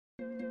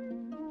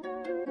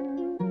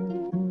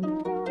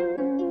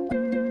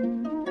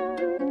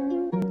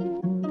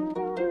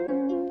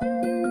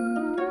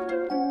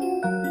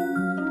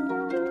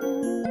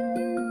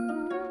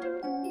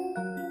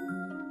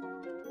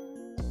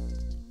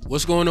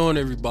What's going on,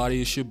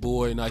 everybody? It's your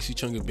boy, Nicey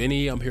Chunga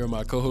Benny. I'm here with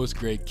my co-host,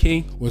 Greg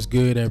King. What's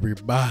good,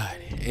 everybody?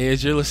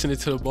 As you're listening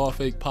to the Ball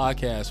Fake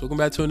Podcast, welcome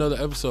back to another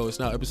episode.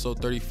 It's now episode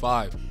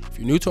 35. If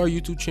you're new to our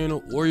YouTube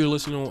channel or you're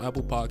listening on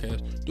Apple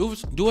Podcasts,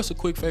 do us a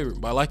quick favor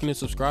by liking and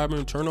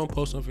subscribing, turn on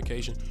post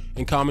notification,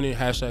 and commenting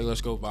hashtag Let's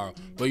Go Viral.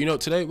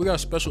 But today we got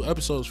special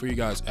episodes for you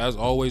guys. As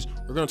always,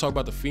 we're going to talk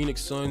about the Phoenix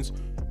Suns,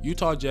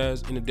 Utah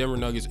Jazz, and the Denver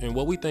Nuggets, and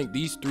what we think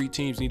these three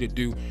teams need to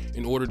do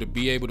in order to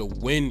be able to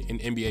win an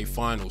NBA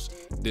Finals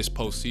this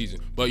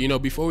postseason. But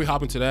before we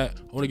hop into that,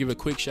 I want to give a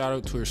quick shout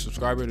out to our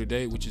subscriber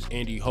today, which is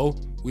Andy Ho.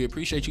 We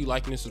appreciate you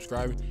liking and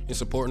subscribing and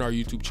supporting our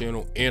YouTube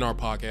channel and our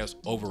podcast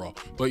overall.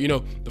 But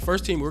the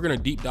first team we're going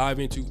to deep dive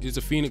into is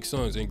the Phoenix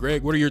Suns. And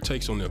Greg, what are your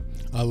takes on them?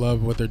 I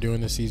love what they're doing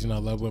this season. I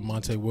love what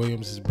Monte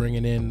Williams is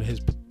bringing in, his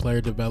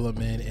player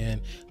development, and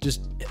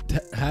just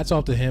hats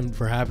off to him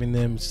for having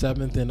them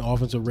 7th in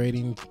offensive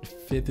rating,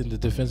 5th in the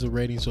defensive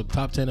rating, so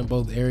top 10 in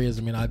both areas.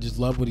 I mean, I just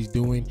love what he's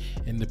doing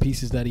and the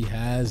pieces that he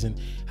has and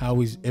how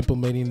he's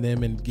implementing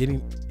them and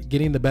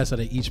getting the best out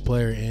of each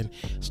player. And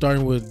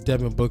starting with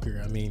Devin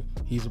Booker, I mean,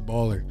 he's a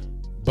baller,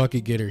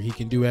 bucket getter. He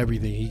can do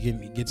everything. He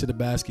can get to the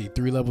basket,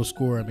 3-level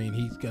score. I mean,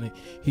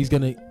 he's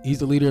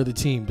the leader of the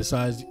team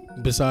besides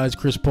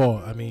Chris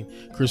Paul. I mean,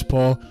 Chris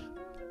Paul,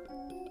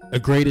 a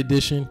great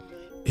addition.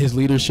 His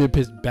leadership,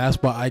 his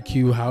basketball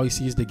IQ, how he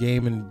sees the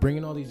game, and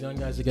bringing all these young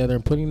guys together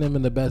and putting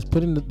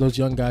those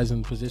young guys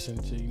in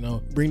position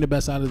to bring the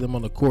best out of them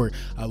on the court.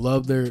 I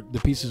love the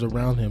pieces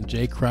around him.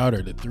 Jay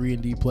Crowder, the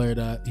 3-and-D player,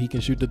 that he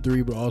can shoot the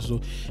three, but also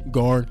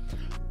guard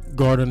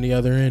on the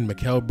other end.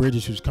 Mikal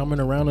Bridges, who's coming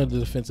around on the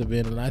defensive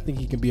end, and I think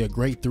he can be a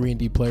great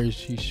 3-and-D player.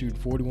 He shoots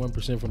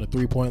 41% from the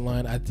three-point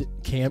line.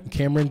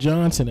 Cameron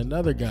Johnson,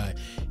 another guy,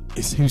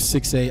 who's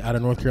 6'8", out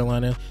of North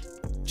Carolina,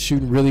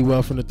 shooting really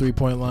well from the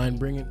three-point line,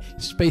 bringing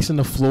space in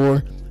the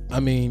floor. I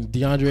mean,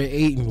 DeAndre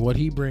Ayton, what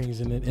he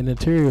brings in the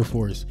interior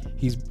force,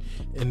 he's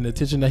in the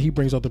attention that he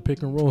brings off the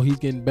pick and roll. He's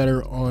getting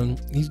better on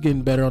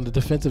the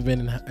defensive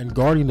end and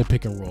guarding the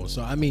pick and roll.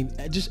 So I mean,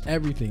 just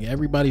everything.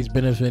 Everybody's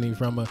benefiting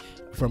from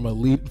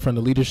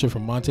the leadership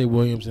from Monte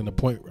Williams and the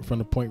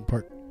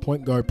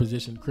point guard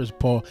position, Chris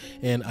Paul.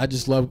 And I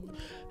just love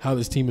how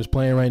this team is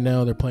playing right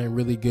now. They're playing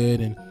really good.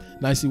 And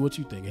Nicey, what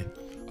you thinking?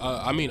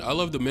 I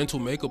love the mental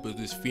makeup of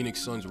this Phoenix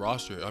Suns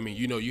roster. I mean,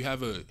 you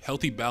have a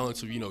healthy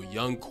balance of,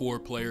 young core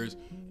players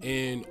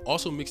and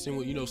also mixed in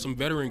with, some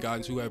veteran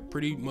guys who have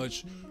pretty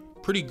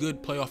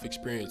good playoff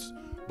experience.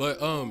 But,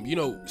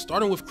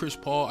 starting with Chris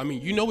Paul, I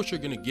mean, what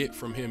you're going to get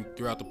from him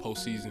throughout the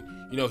postseason.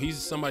 He's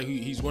somebody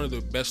he's one of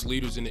the best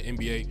leaders in the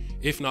NBA,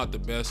 if not the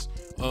best.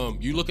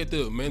 You look at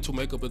the mental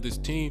makeup of this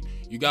team,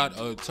 you got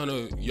a ton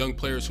of young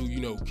players who,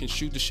 can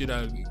shoot the shit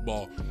out of the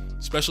ball,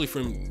 especially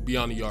from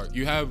beyond the yard.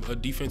 You have a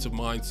defensive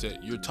mindset.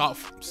 You're top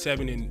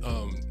 7 in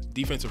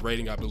defensive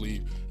rating, I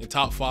believe, and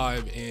top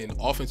 5 in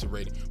offensive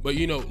rating. But,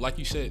 like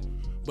you said,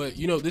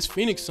 this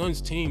Phoenix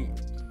Suns team,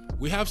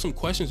 we have some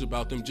questions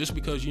about them just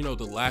because,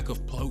 the lack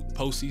of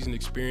postseason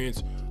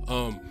experience.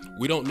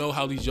 We don't know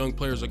how these young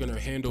players are going to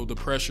handle the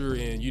pressure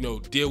and,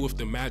 deal with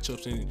the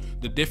matchups and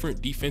the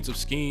different defensive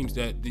schemes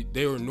that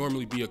they would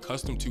normally be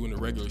accustomed to in the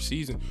regular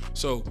season.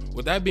 So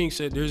with that being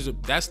said,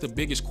 that's the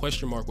biggest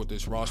question mark with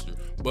this roster.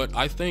 But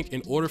I think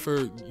in order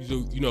for,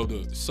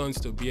 the Suns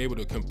to be able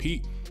to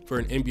compete for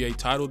an NBA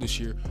title this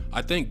year,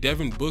 I think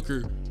Devin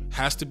Booker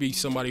has to be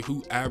somebody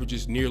who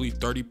averages nearly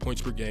 30 points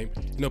per game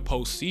in a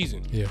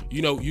postseason. Yeah.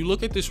 You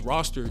look at this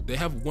roster, they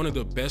have one of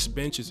the best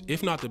benches,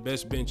 if not the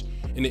best bench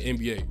in the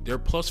NBA. They're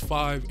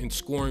 +5 in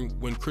scoring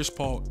when Chris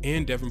Paul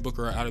and Devin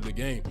Booker are out of the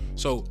game.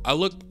 So I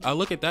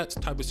look at that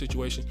type of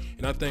situation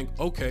and I think,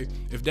 okay,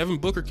 if Devin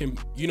Booker can,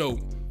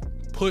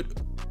 put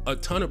a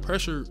ton of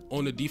pressure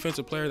on the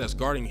defensive player that's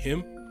guarding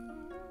him,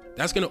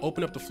 that's going to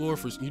open up the floor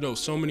for,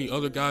 so many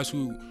other guys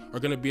who are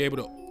going to be able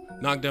to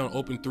knock down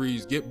open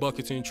threes, get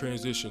buckets in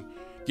transition,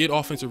 get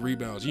offensive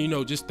rebounds,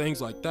 just things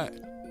like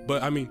that.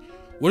 But I mean,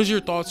 what is your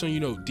thoughts on,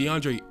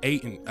 DeAndre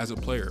Ayton as a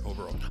player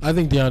overall? I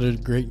think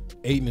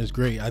Ayton is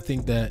great. I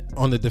think that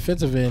on the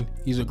defensive end,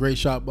 he's a great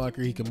shot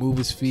blocker. He can move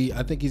his feet.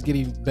 I think he's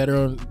getting better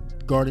on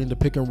guarding the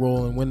pick and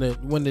roll and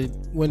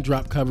when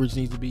drop coverage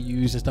needs to be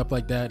used and stuff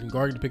like that, and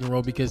guarding the pick and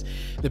roll, because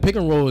the pick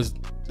and roll is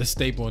the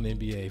staple in the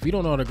NBA. If you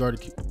don't know how to guard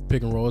a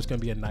pick and roll, it's going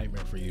to be a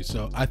nightmare for you.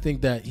 So I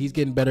think that he's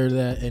getting better at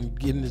that and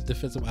getting his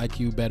defensive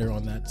IQ better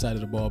on that side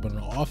of the ball. But on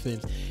the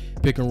offense,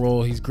 pick and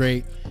roll, he's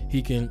great.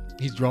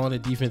 He's drawing the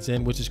defense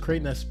in, which is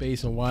creating that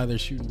space, and why they're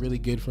shooting really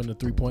good from the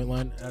three-point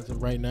line as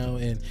of right now,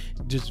 and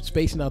just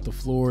spacing out the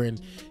floor. And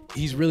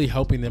he's really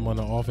helping them on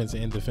the offense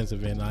and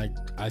defensive end.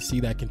 I see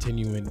that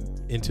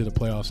continuing into the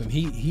playoffs, and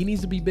he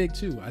needs to be big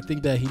too. I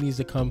think that he needs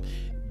to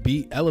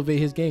elevate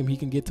his game. He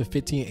can get to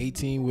 15,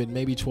 18 with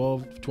maybe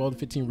 12 to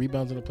 15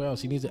 rebounds in the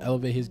playoffs. He needs to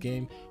elevate his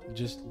game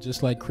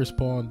just like Chris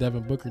Paul and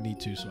Devin Booker need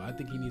to. So I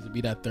think he needs to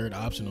be that third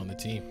option on the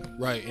team.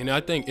 Right, and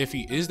I think if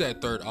he is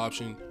that third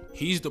option,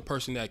 he's the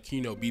person that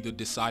can, be the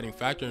deciding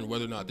factor in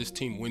whether or not this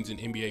team wins an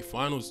NBA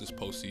Finals this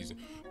postseason.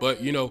 But,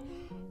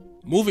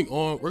 moving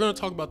on, we're going to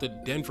talk about the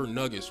Denver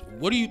Nuggets.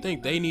 What do you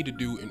think they need to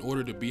do in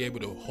order to be able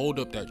to hold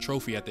up that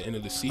trophy at the end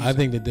of the season? I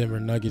think the Denver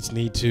Nuggets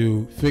need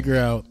to figure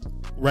out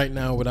right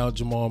now, without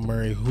Jamal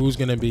Murray, who's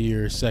going to be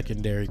your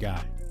secondary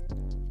guy.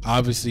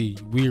 Obviously,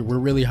 we're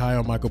really high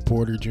on Michael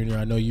Porter Jr.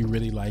 I know you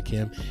really like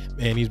him,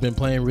 and he's been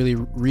playing really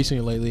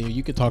recently lately.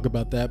 You could talk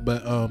about that,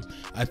 but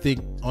I think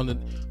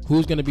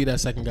who's going to be that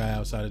second guy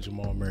outside of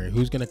Jamal Murray?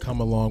 Who's going to come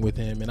along with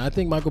him? And I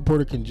think Michael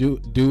Porter can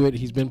do it.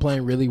 He's been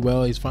playing really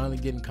well. He's finally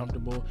getting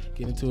comfortable,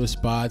 getting to his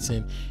spots,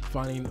 and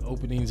finding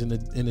openings in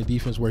the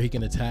defense where he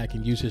can attack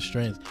and use his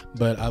strengths.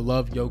 But I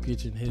love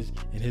Jokić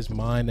and his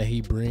mind that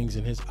he brings,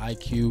 and his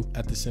IQ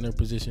at the center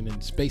position,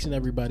 and spacing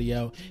everybody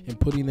out and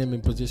putting them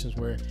in positions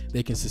where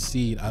they can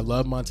succeed. I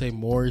love Monte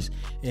Morris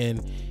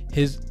and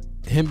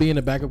him being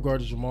a backup guard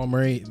to Jamal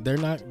Murray. They're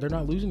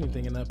not losing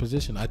anything in that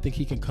position. I think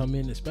he can come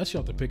in, especially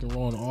off the pick and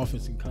roll on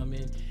offense, and come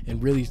in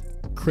and really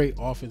create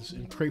offense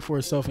and create for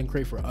himself and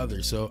create for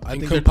others. So I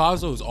think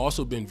Campazzo has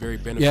also been very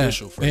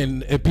beneficial for him.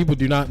 And if people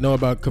do not know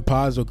about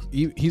Campazzo,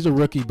 he's a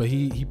rookie, but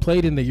he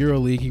played in the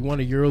EuroLeague. He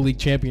won a EuroLeague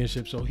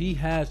championship, so he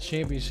has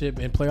championship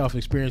and playoff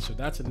experience. So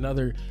that's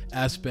another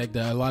aspect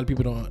that a lot of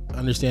people don't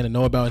understand and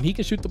know about. And he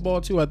can shoot the ball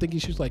too. I think he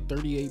shoots like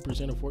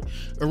 38% or 40,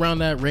 around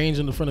that range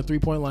in the front of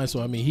 3-point line. So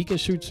I mean, he can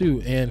shoot too.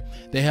 And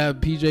they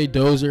have PJ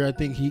Dozier. I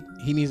think he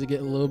needs to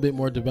get a little bit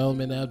more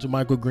development. They have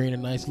JaMychal Green, a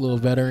nice little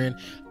veteran.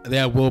 They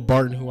have Will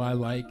Barton, who I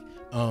like.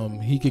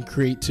 He can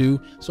create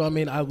too. So I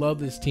mean, I love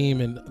this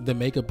team and the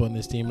makeup on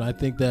this team, and I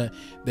think that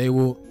they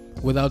will,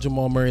 without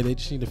Jamal Murray, they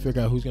just need to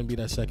figure out who's going to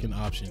be that second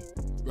option.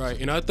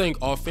 Right, and I think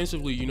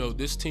offensively,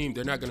 this team,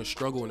 they're not going to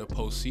struggle in the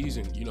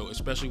postseason,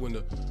 especially when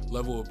the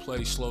level of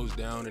play slows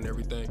down and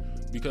everything,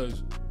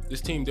 because this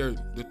team, they're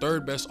the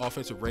third best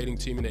offensive rating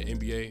team in the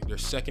NBA. They're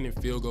second in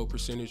field goal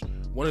percentage,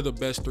 one of the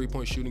best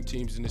three-point shooting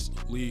teams in this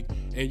league.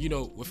 And,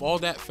 with all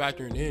that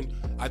factoring in,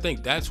 I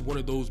think that's one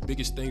of those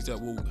biggest things that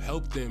will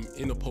help them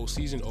in the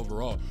postseason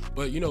overall.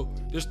 But,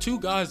 there's two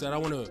guys that I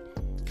want to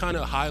kind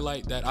of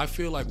highlight that I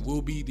feel like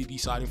will be the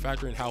deciding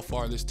factor in how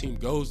far this team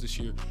goes this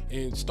year.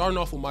 And starting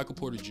off with Michael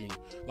Porter Jr.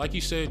 Like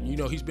you said,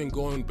 he's been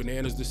going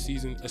bananas this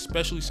season,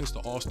 especially since the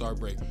All-Star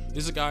break.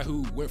 This is a guy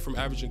who went from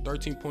averaging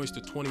 13 points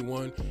to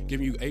 21,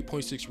 giving you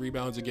 8.6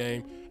 rebounds a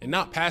game, and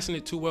not passing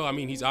it too well. I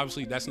mean, he's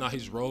obviously, that's not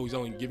his role. He's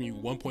only giving you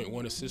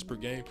 1.1 assists per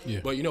game.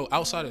 Yeah. But,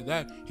 outside of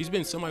that, he's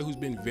been somebody who's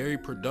been very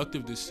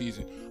productive this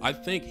season. I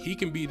think he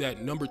can be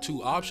that number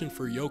 2 option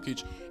for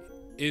Jokić,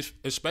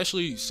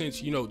 especially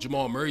since,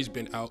 Jamal Murray's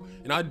been out.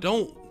 And I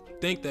don't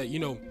think that,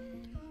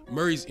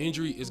 Murray's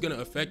injury is going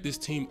to affect this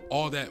team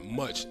all that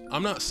much.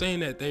 I'm not saying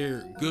that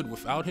they're good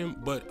without him,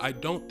 but I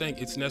don't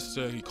think it's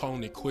necessarily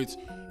calling it quits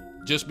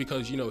just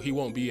because, he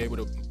won't be able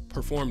to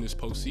perform this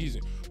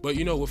postseason. But,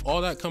 with all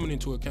that coming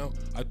into account,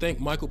 I think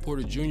Michael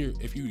Porter Jr.,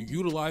 if you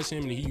utilize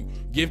him and you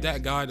give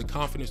that guy the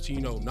confidence to,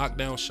 knock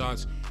down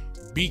shots,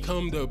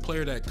 become the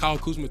player that Kyle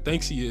Kuzma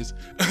thinks he is,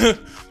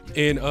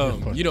 and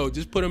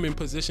just put him in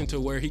position to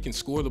where he can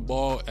score the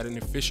ball at an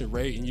efficient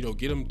rate and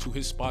get him to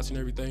his spots and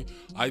everything.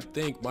 I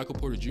think Michael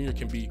Porter Jr.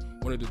 can be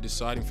one of the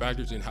deciding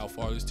factors in how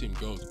far this team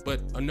goes.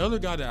 But another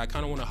guy that I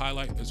kind of want to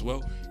highlight as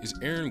well is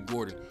Aaron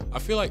Gordon. I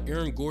feel like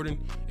Aaron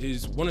Gordon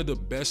is one of the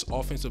best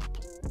offensive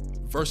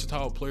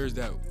versatile players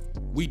that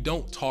we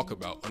don't talk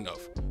about enough,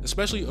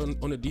 especially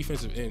on the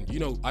defensive end.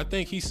 I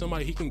think he's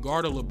somebody, he can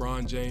guard a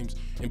LeBron James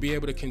and be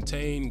able to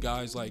contain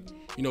guys like,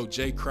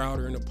 Jay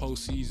Crowder in the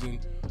postseason,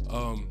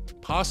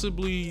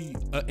 possibly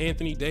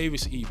Anthony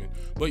Davis even.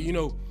 But,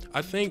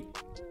 I think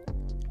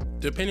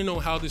depending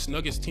on how this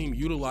Nuggets team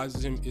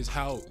utilizes him is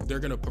how they're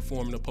going to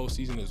perform in the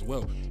postseason as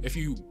well. If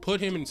you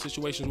put him in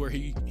situations where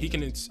he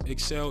can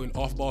excel in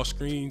off-ball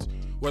screens,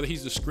 whether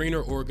he's the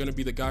screener or going to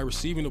be the guy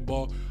receiving the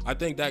ball, I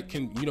think that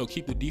can,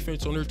 keep the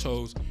defense on their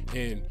toes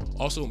and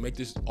also make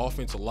this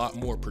offense a lot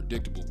more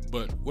predictable.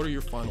 But what are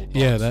your final thoughts?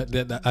 Yeah,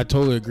 that I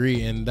totally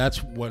agree, and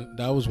that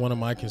was one of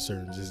my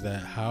concerns, is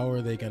that how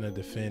are they going to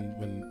defend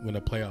when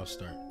the playoffs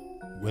start?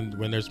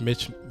 When there's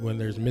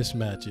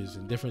mismatches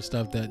and different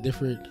stuff, that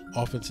different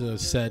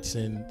offensive sets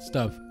and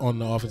stuff on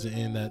the offensive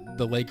end that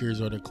the Lakers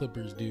or the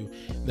Clippers do,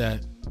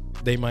 that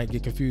they might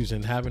get confused.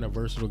 And having a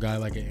versatile guy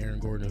like an Aaron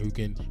Gordon who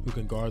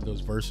can guard those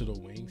versatile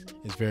wings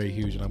is very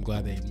huge, and I'm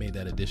glad they made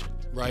that addition.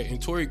 Right,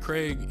 and Torrey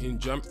Craig and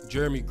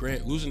Jeremy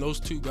Grant, losing those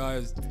two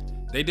guys,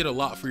 they did a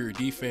lot for your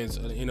defense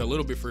and a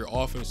little bit for your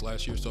offense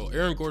last year. So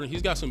Aaron Gordon,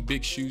 he's got some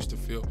big shoes to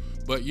fill.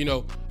 But,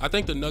 I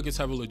think the Nuggets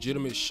have a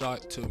legitimate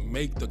shot to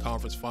make the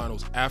conference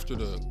finals after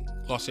the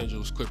Los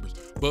Angeles Clippers.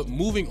 But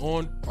moving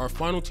on, our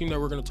final team that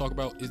we're going to talk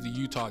about is the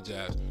Utah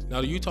Jazz.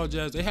 Now, the Utah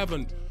Jazz,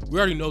 we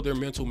already know their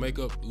mental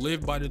makeup: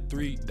 live by the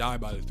 3, die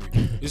by the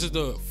 3. This is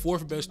the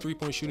 4th best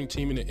three-point shooting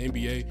team in the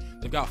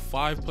NBA. They've got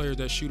 5 players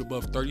that shoot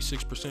above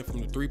 36%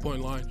 from the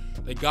three-point line.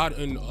 They got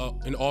an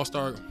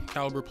all-star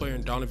caliber player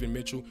in Donovan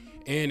Mitchell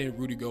and in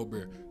Rudy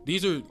Gobert.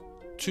 These are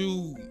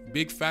 2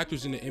 big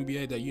factors in the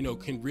NBA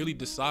that, can really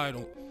decide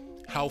on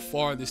how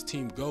far this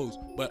team goes.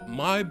 But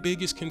my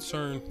biggest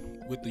concern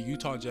with the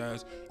Utah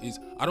Jazz is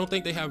I don't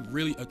think they have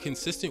really a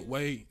consistent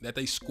way that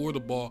they score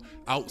the ball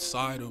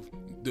outside of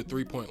the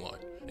three-point line.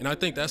 And I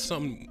think that's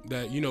something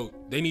that, you know,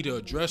 they need to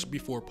address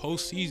before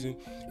postseason.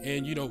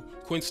 And, you know,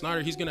 Quinn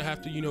Snyder, he's going to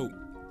have to, you know,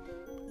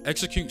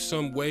 execute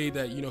some way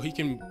that, you know, he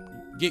can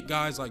get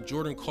guys like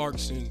Jordan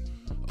Clarkson,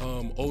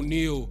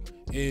 O'Neal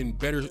in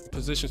better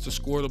positions to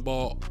score the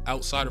ball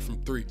outside of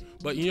from three.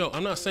 But, you know,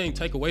 I'm not saying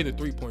take away the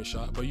three-point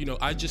shot, but, you know,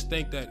 I just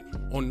think that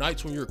on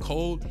nights when you're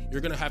cold,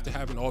 you're going to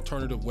have an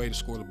alternative way to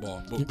score the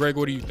ball. But, Greg,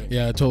 what do you think?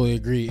 Yeah, I totally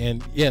agree.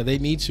 And, yeah, they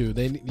need to.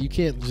 You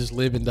can't just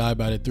live and die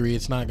by the three.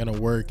 It's not going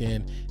to work.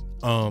 And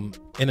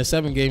in a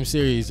 7-game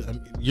series,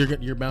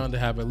 you're bound to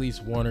have at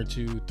least 1 or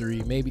 2,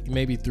 3,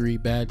 maybe 3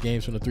 bad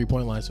games from the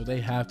three-point line. So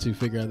they have to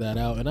figure that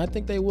out, and I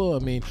think they will. I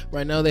mean,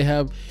 right now they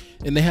have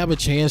a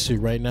chance to.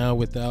 Right now,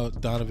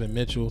 without Donovan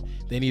Mitchell,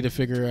 they need to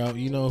figure out,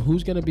 you know,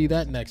 who's going to be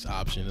that next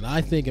option. And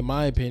I think, in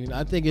my opinion,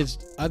 I think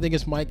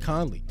it's Mike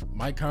Conley.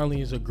 Mike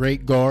Conley is a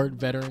great guard,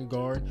 veteran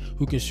guard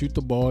who can shoot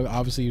the ball.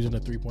 Obviously, he was in a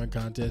three-point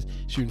contest,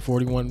 shooting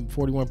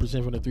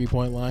 41% from the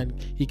three-point line.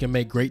 He can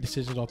make great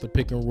decisions off the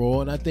pick and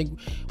roll, and I think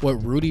what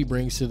Rudy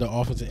brings to the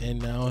offensive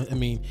end now, I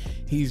mean,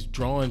 he's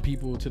drawing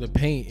people to the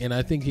paint, and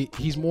I think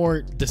he's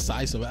more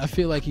decisive. I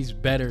feel like he's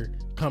better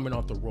coming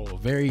off the roll,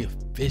 very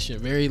efficient,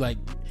 very like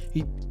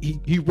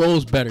he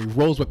rolls better. He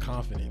rolls with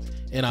confidence,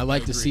 and I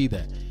like to see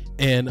that.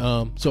 And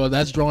so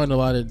that's drawing a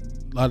lot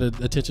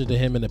of attention to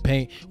him in the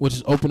paint, which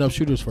is open up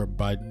shooters for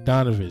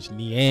Bogdanovich,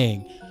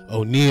 Niang,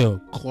 O'Neal,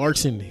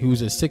 Clarkson,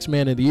 who's a 6th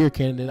Man of the Year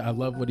candidate. I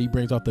love what he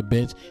brings off the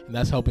bench, and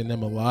that's helping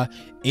them a lot.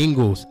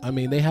 Ingles, I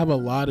mean, they have a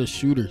lot of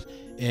shooters,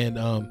 and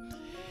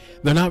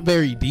they're not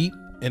very deep,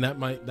 and that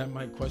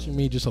might question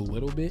me just a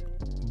little bit.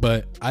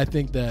 But I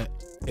think that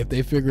if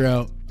they figure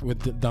out,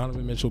 with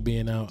Donovan Mitchell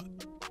being out,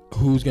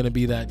 who's going to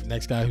be that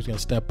next guy who's going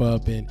to step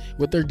up, and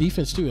with their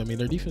defense too. I mean,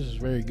 their defense is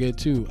very good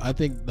too. I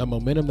think the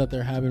momentum that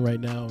they're having right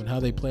now and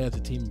how they play as a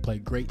team and play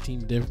great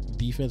team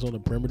defense on the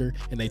perimeter,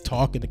 and they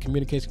talk, and the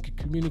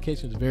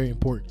communication is very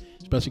important,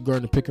 especially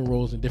guarding the pick and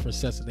rolls and different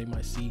sets that they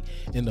might see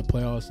in the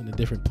playoffs and the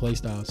different play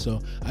styles. So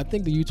I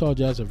think the Utah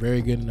Jazz are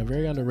very good and they're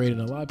very underrated,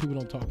 and a lot of people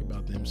don't talk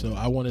about them. So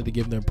I wanted to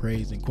give them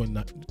praise and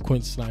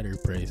Quinn Snyder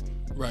praise.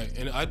 Right,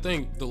 and I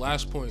think the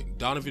last point,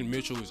 Donovan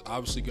Mitchell is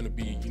obviously going to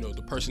be, you know,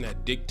 the person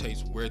that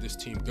dictates where this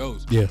team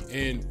goes. Yeah.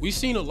 And we've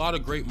seen a lot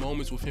of great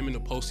moments with him in the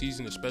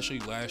postseason, especially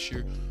last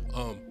year.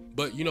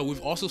 But, you know,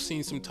 we've also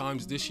seen some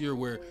times this year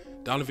where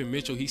Donovan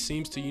Mitchell, he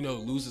seems to, you know,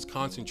 lose his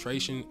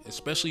concentration,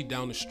 especially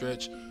down the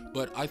stretch.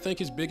 But I think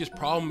his biggest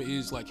problem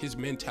is, like, his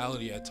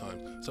mentality at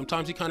times.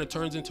 Sometimes he kind of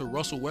turns into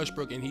Russell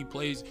Westbrook, and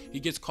he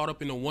gets caught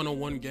up in a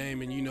one-on-one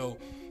game, and, you know,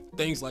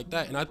 things like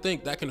that. And I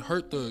think that can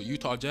hurt the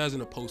Utah Jazz in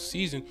the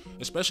postseason,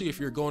 especially if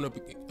you're going up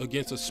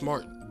against a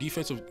smart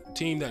defensive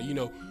team that, you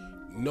know,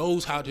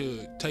 knows how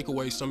to take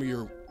away some of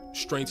your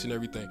strengths and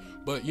everything.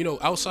 But, you know,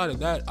 outside of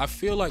that, I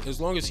feel like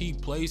as long as he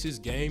plays his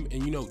game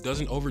and, you know,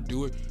 doesn't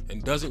overdo it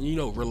and doesn't, you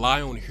know,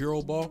 rely on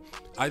hero ball,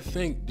 I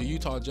think the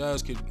Utah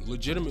Jazz could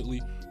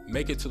legitimately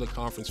make it to the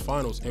conference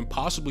finals and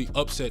possibly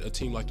upset a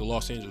team like the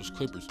Los Angeles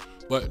Clippers.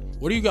 But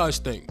what do you guys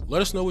think?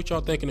 Let us know what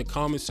y'all think in the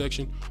comment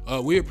section.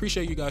 We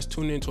appreciate you guys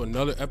tuning in to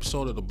another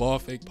episode of the Ball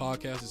Fake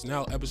Podcast. It's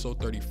now episode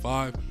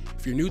 35.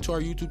 If you're new to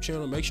our YouTube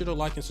channel, make sure to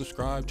like and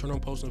subscribe, turn on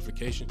post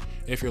notification.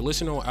 And if you're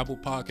listening on Apple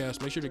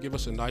Podcasts, make sure to give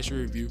us a nice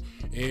review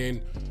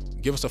and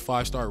give us a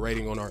 5-star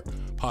rating on our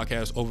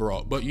podcast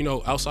overall. But, you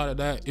know, outside of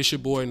that, it's your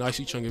boy,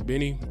 Nicey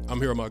Chungabini. I'm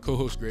here with my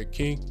co-host, Greg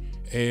King,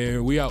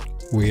 and we out.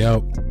 We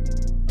out.